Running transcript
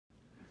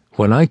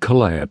When I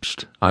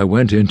collapsed, I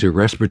went into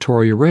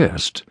respiratory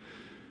arrest.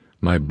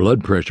 My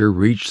blood pressure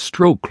reached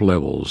stroke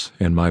levels,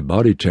 and my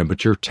body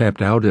temperature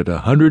tapped out at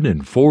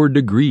 104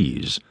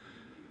 degrees.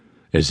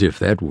 As if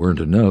that weren't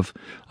enough,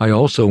 I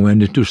also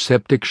went into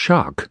septic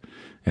shock,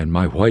 and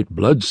my white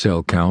blood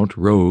cell count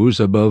rose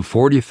above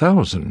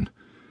 40,000.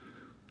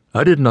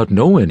 I did not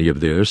know any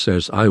of this,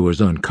 as I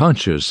was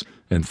unconscious,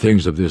 and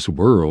things of this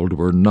world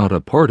were not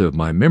a part of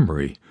my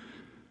memory.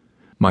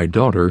 My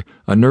daughter,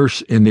 a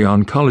nurse in the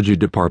oncology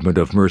department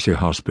of Mercy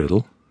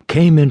Hospital,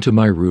 came into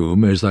my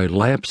room as I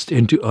lapsed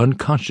into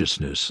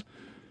unconsciousness.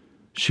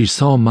 She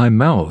saw my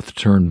mouth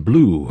turn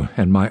blue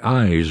and my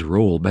eyes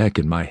roll back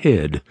in my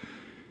head.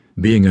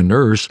 Being a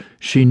nurse,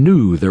 she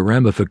knew the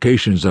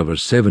ramifications of a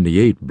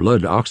 78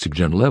 blood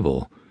oxygen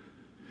level.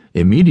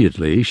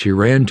 Immediately, she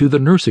ran to the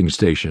nursing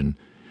station.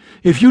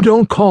 "If you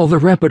don't call the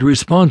rapid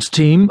response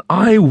team,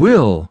 I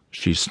will,"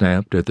 she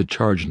snapped at the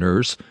charge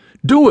nurse.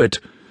 "Do it!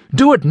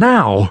 Do it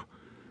now!"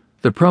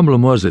 The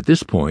problem was, at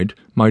this point,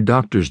 my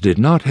doctors did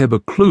not have a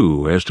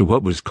clue as to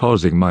what was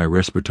causing my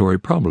respiratory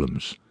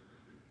problems.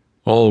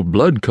 All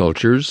blood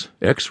cultures,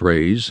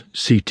 X-rays,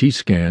 CT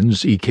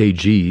scans,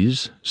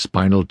 EKGs,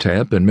 spinal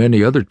tap, and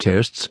many other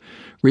tests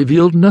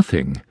revealed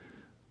nothing,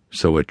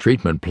 so a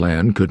treatment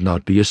plan could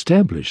not be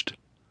established.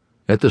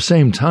 At the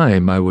same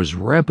time, I was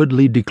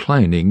rapidly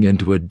declining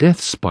into a death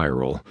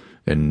spiral,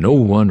 and no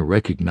one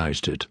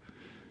recognized it.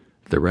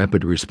 The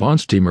rapid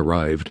response team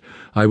arrived.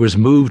 I was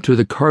moved to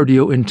the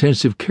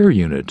cardio-intensive care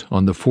unit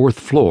on the 4th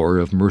floor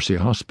of Mercy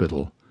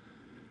Hospital.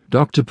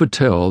 Dr.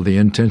 Patel, the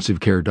intensive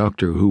care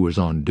doctor who was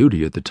on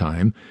duty at the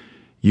time,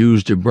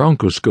 used a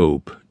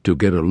bronchoscope to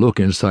get a look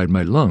inside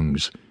my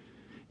lungs.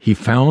 He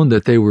found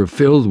that they were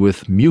filled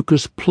with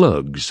mucus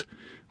plugs,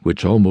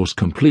 which almost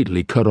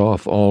completely cut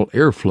off all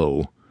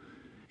airflow.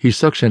 He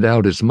suctioned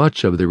out as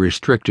much of the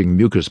restricting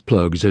mucus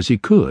plugs as he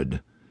could.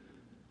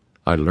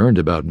 I learned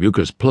about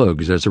mucus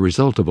plugs as a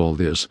result of all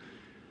this.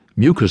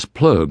 Mucus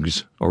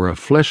plugs are a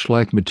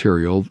flesh-like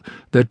material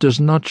that does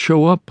not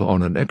show up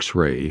on an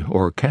X-ray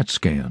or CAT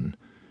scan.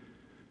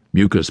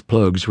 Mucus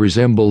plugs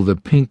resemble the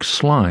pink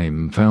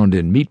slime found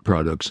in meat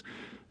products,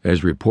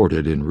 as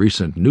reported in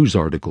recent news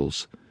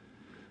articles.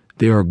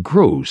 They are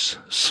gross,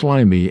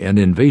 slimy, and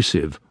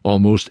invasive,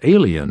 almost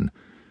alien,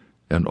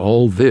 and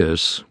all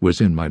this was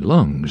in my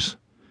lungs.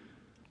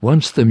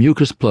 Once the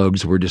mucus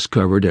plugs were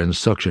discovered and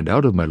suctioned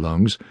out of my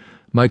lungs,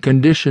 my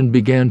condition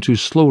began to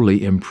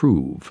slowly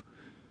improve.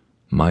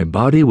 My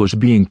body was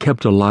being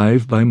kept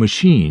alive by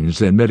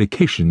machines and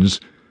medications,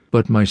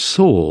 but my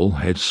soul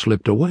had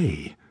slipped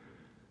away.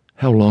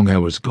 How long I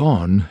was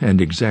gone, and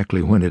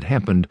exactly when it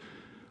happened,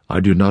 I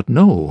do not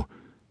know,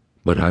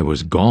 but I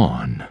was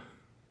gone.